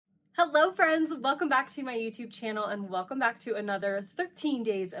Hello friends, welcome back to my YouTube channel and welcome back to another 13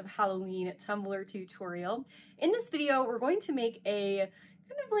 days of Halloween Tumbler tutorial. In this video, we're going to make a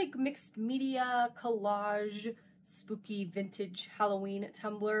kind of like mixed media collage spooky vintage Halloween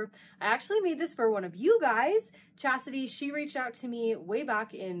tumbler. I actually made this for one of you guys. Chastity, she reached out to me way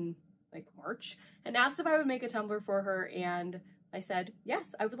back in like March and asked if I would make a tumbler for her, and I said,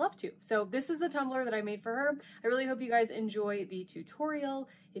 yes, I would love to. So this is the tumbler that I made for her. I really hope you guys enjoy the tutorial.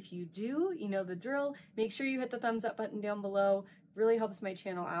 If you do, you know the drill. Make sure you hit the thumbs up button down below. It really helps my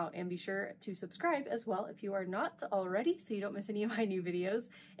channel out, and be sure to subscribe as well if you are not already so you don't miss any of my new videos.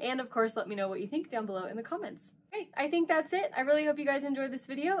 And of course, let me know what you think down below in the comments. Okay, I think that's it. I really hope you guys enjoyed this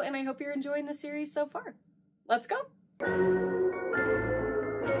video, and I hope you're enjoying the series so far. Let's go.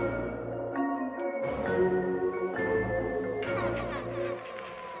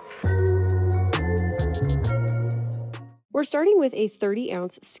 We're starting with a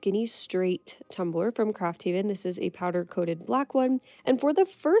 30-ounce skinny straight tumbler from Craft Haven. This is a powder-coated black one. And for the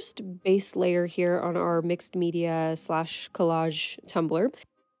first base layer here on our mixed media / collage tumbler,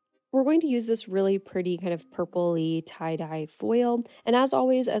 we're going to use this really pretty kind of purpley tie-dye foil. And as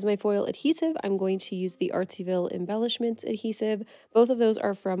always, as my foil adhesive, I'm going to use the Artsyville Embellishments adhesive. Both of those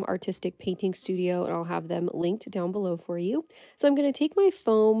are from Artistic Painting Studio, and I'll have them linked down below for you. So I'm going to take my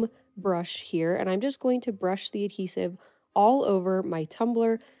foam brush here, and I'm just going to brush the adhesive all over my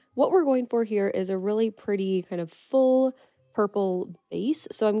tumbler. What we're going for here is a really pretty kind of full purple base.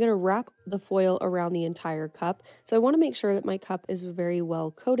 So I'm going to wrap the foil around the entire cup. So I want to make sure that my cup is very well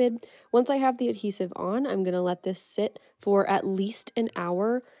coated. Once I have the adhesive on, I'm going to let this sit for at least an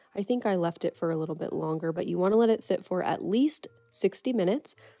hour. I think I left it for a little bit longer, but you want to let it sit for at least 60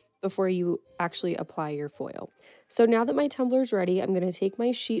 minutes before you actually apply your foil. So now that my tumbler's ready, I'm going to take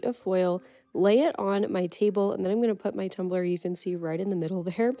my sheet of foil, lay it on my table, and then I'm going to put my tumbler, you can see right in the middle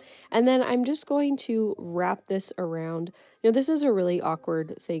there. And then I'm just going to wrap this around. Now, this is a really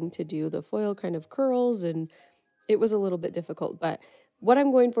awkward thing to do. The foil kind of curls and it was a little bit difficult, but what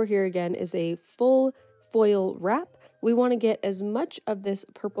I'm going for here again is a full foil wrap. We want to get as much of this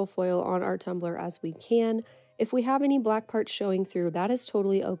purple foil on our tumbler as we can. If we have any black parts showing through, that is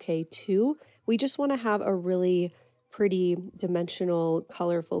totally okay too. We just want to have a really pretty dimensional,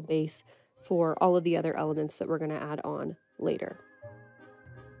 colorful base for all of the other elements that we're going to add on later.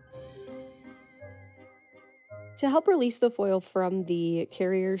 To help release the foil from the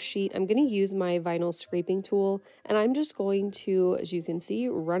carrier sheet, I'm going to use my vinyl scraping tool, and I'm just going to, as you can see,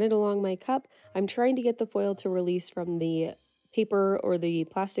 run it along my cup. I'm trying to get the foil to release from the paper or the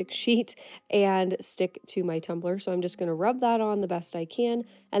plastic sheet and stick to my tumbler. So I'm just going to rub that on the best I can,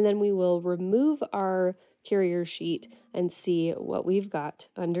 and then we will remove our carrier sheet and see what we've got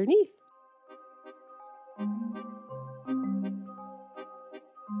underneath.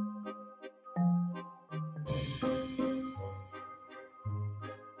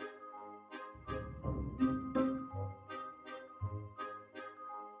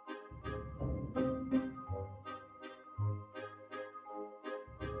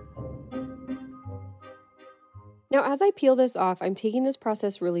 Now, as I peel this off, I'm taking this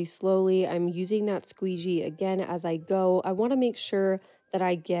process really slowly. I'm using that squeegee again as I go. I want to make sure that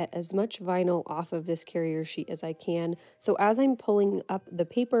I get as much vinyl off of this carrier sheet as I can. So as I'm pulling up the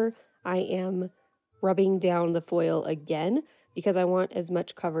paper, I am rubbing down the foil again because I want as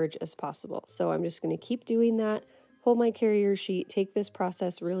much coverage as possible. So I'm just going to keep doing that, pull my carrier sheet, take this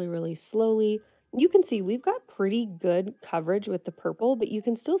process really, really slowly. You can see we've got pretty good coverage with the purple, but you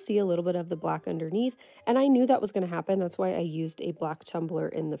can still see a little bit of the black underneath. And I knew that was going to happen. That's why I used a black tumbler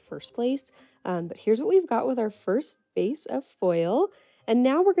in the first place. But here's what we've got with our first base of foil. And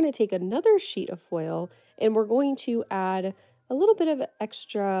now we're going to take another sheet of foil and we're going to add a little bit of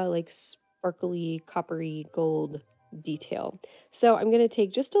extra like sparkly, coppery gold detail. So I'm going to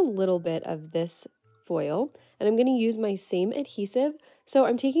take just a little bit of this foil and I'm going to use my same adhesive. So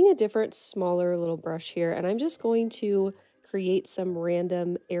I'm taking a different, smaller little brush here, and I'm just going to create some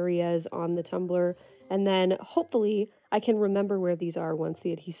random areas on the tumbler, and then hopefully I can remember where these are once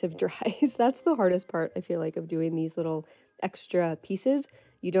the adhesive dries. That's the hardest part, I feel like, of doing these little extra pieces.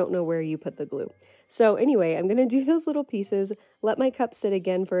 You don't know where you put the glue. So anyway, I'm going to do those little pieces, let my cup sit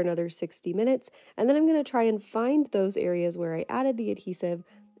again for another 60 minutes, and then I'm going to try and find those areas where I added the adhesive,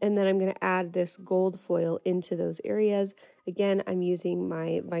 and then I'm going to add this gold foil into those areas. Again, I'm using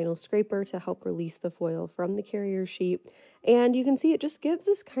my vinyl scraper to help release the foil from the carrier sheet. And you can see it just gives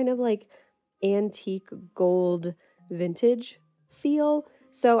this kind of like antique gold vintage feel.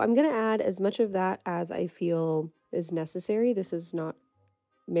 So I'm going to add as much of that as I feel is necessary. This is not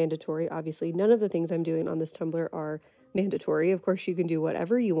mandatory, obviously. None of the things I'm doing on this tumbler are mandatory. Of course, you can do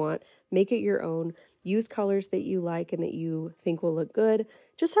whatever you want, make it your own, use colors that you like and that you think will look good.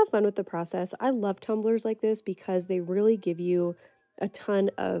 Just have fun with the process. I love tumblers like this because they really give you a ton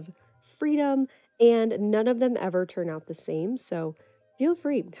of freedom and none of them ever turn out the same. So feel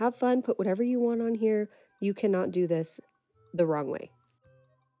free, have fun, put whatever you want on here. You cannot do this the wrong way.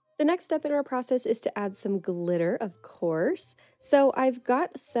 The next step in our process is to add some glitter, of course. So I've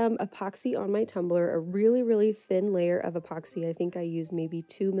got some epoxy on my tumbler, a really thin layer of epoxy. I think I used maybe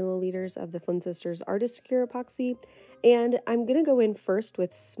 2 milliliters of the Flynn Sisters Artist Secure epoxy. And I'm gonna go in first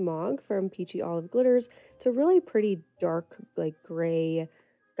with Smaug from Peachy Olive Glitters. It's a really pretty dark, like gray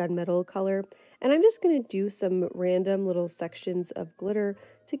gunmetal color. And I'm just gonna do some random little sections of glitter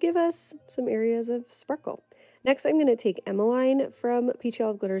to give us some areas of sparkle. Next, I'm going to take Emmeline from Peachy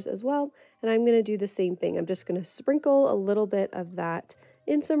Olive Glitters as well, and I'm going to do the same thing. I'm just going to sprinkle a little bit of that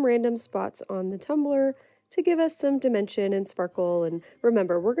in some random spots on the tumbler to give us some dimension and sparkle. And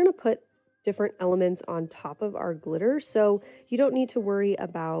remember, we're going to put different elements on top of our glitter, so you don't need to worry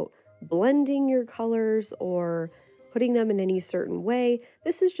about blending your colors or putting them in any certain way.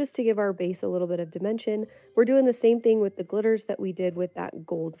 This is just to give our base a little bit of dimension. We're doing the same thing with the glitters that we did with that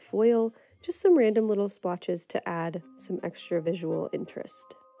gold foil. Just some random little splotches to add some extra visual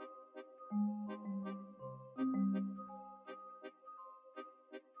interest.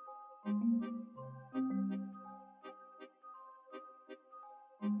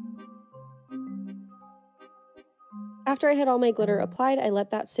 After I had all my glitter applied, I let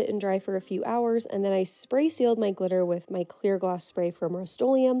that sit and dry for a few hours, and then I spray sealed my glitter with my clear gloss spray from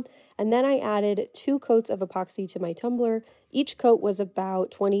Rust-Oleum, and then I added 2 coats of epoxy to my tumbler. Each coat was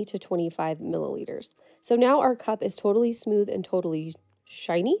about 20 to 25 milliliters. So now our cup is totally smooth and totally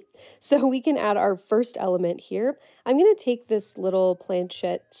shiny, so we can add our first element here. I'm going to take this little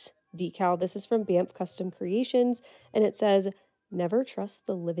planchette decal. This is from BAMF Custom Creations, and it says, "Never trust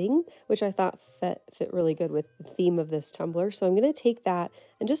the living," which I thought fit really good with the theme of this tumbler. So I'm going to take that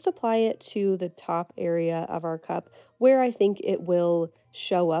and just apply it to the top area of our cup where I think it will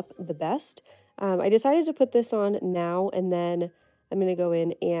show up the best. I decided to put this on now, and then I'm going to go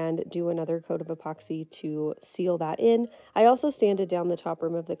in and do another coat of epoxy to seal that in. I also sanded down the top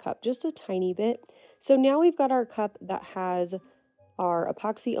rim of the cup just a tiny bit. So now we've got our cup that has our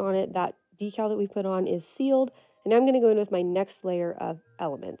epoxy on it. That decal that we put on is sealed. And I'm going to go in with my next layer of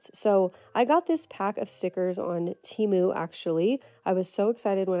elements. So I got this pack of stickers on Temu, actually. I was so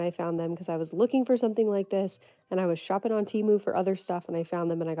excited when I found them because I was looking for something like this and I was shopping on Temu for other stuff and I found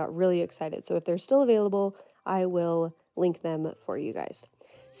them and I got really excited. So if they're still available, I will link them for you guys.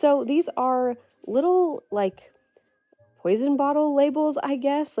 So these are little like poison bottle labels, I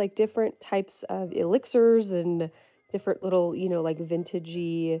guess, like different types of elixirs and different little, you know, like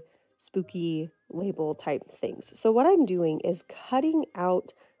vintagey, spooky label type things. So what I'm doing is cutting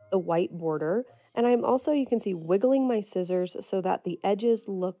out the white border, and I'm also, you can see, wiggling my scissors so that the edges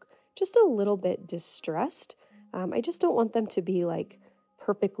look just a little bit distressed. I just don't want them to be like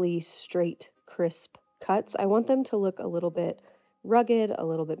perfectly straight, crisp cuts. I want them to look a little bit rugged, a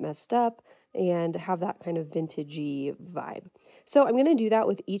little bit messed up, and have that kind of vintagey vibe. So I'm going to do that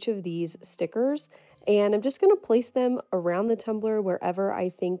with each of these stickers, and I'm just going to place them around the tumbler wherever I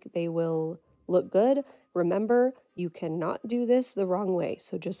think they will look good. Remember, you cannot do this the wrong way,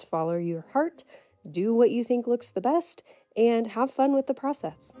 so just follow your heart, do what you think looks the best, and have fun with the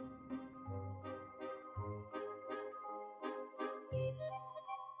process.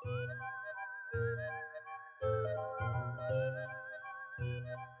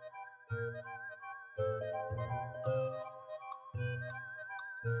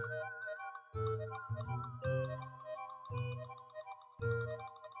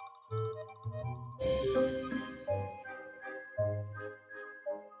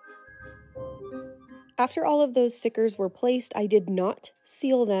 After all of those stickers were placed, I did not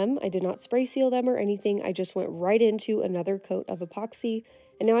seal them. I did not spray seal them or anything. I just went right into another coat of epoxy.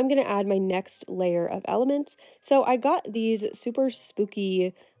 And now I'm going to add my next layer of elements. So I got these super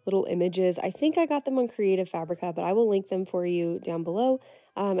spooky little images. I think I got them on Creative Fabrica, but I will link them for you down below.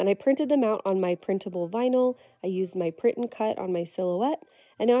 And I printed them out on my printable vinyl. I used my print and cut on my silhouette.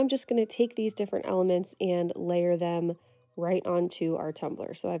 And now I'm just going to take these different elements and layer them right onto our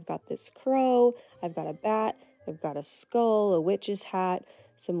tumbler. So I've got this crow, I've got a bat, I've got a skull, a witch's hat,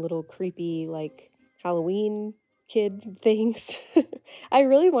 some little creepy like Halloween kid things. I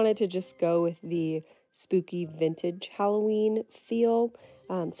really wanted to just go with the spooky vintage Halloween feel.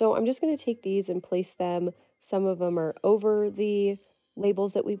 So I'm just going to take these and place them. Some of them are over the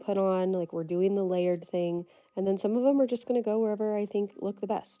labels that we put on, like we're doing the layered thing. And then some of them are just going to go wherever I think look the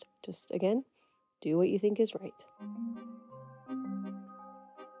best. Just again, Do what you think is right.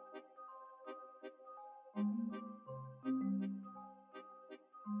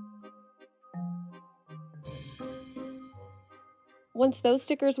 Once those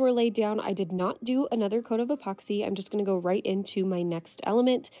stickers were laid down, I did not do another coat of epoxy. I'm just going to go right into my next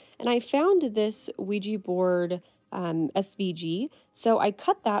element. And I found this Ouija board SVG. So I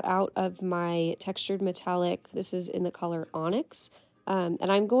cut that out of my textured metallic. This is in the color Onyx. And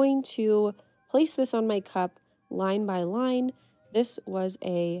I'm going to place this on my cup line by line. This was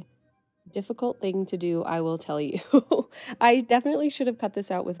a difficult thing to do, I will tell you. I definitely should have cut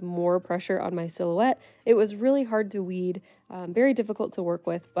this out with more pressure on my silhouette. It was really hard to weed, very difficult to work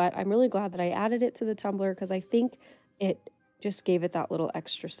with, but I'm really glad that I added it to the tumbler because I think it just gave it that little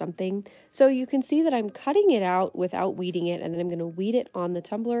extra something. So you can see that I'm cutting it out without weeding it, and then I'm going to weed it on the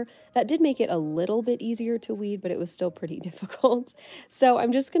tumbler. That did make it a little bit easier to weed, but it was still pretty difficult. So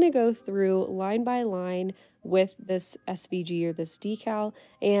I'm just going to go through line by line with this SVG or this decal,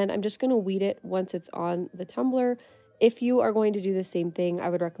 and I'm just going to weed it once it's on the tumbler. If you are going to do the same thing, I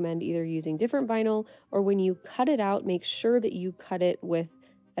would recommend either using different vinyl, or when you cut it out, make sure that you cut it with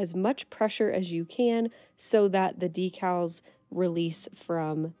as much pressure as you can so that the decals release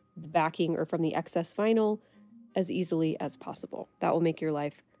from the backing or from the excess vinyl as easily as possible. That will make your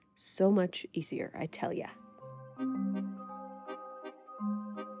life so much easier, I tell ya.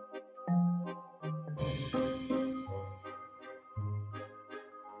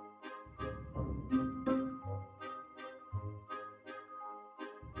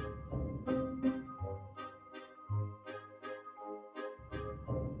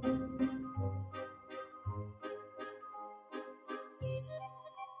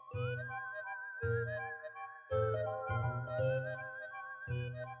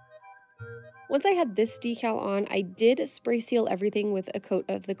 Once I had this decal on, I did spray seal everything with a coat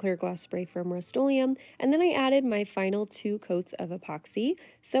of the clear glass spray from Rust-Oleum, and then I added my final 2 coats of epoxy.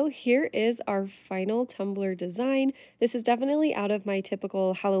 So here is our final tumbler design. This is definitely out of my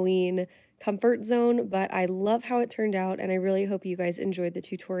typical Halloween comfort zone, but I love how it turned out, and I really hope you guys enjoyed the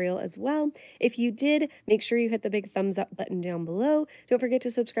tutorial as well. If you did, make sure you hit the big thumbs up button down below. Don't forget to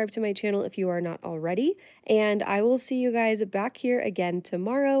subscribe to my channel if you are not already, and I will see you guys back here again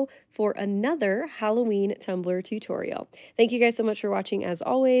tomorrow for another Halloween tumbler tutorial. Thank you guys so much for watching as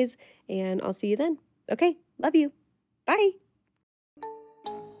always, and I'll see you then. Okay, love you. Bye.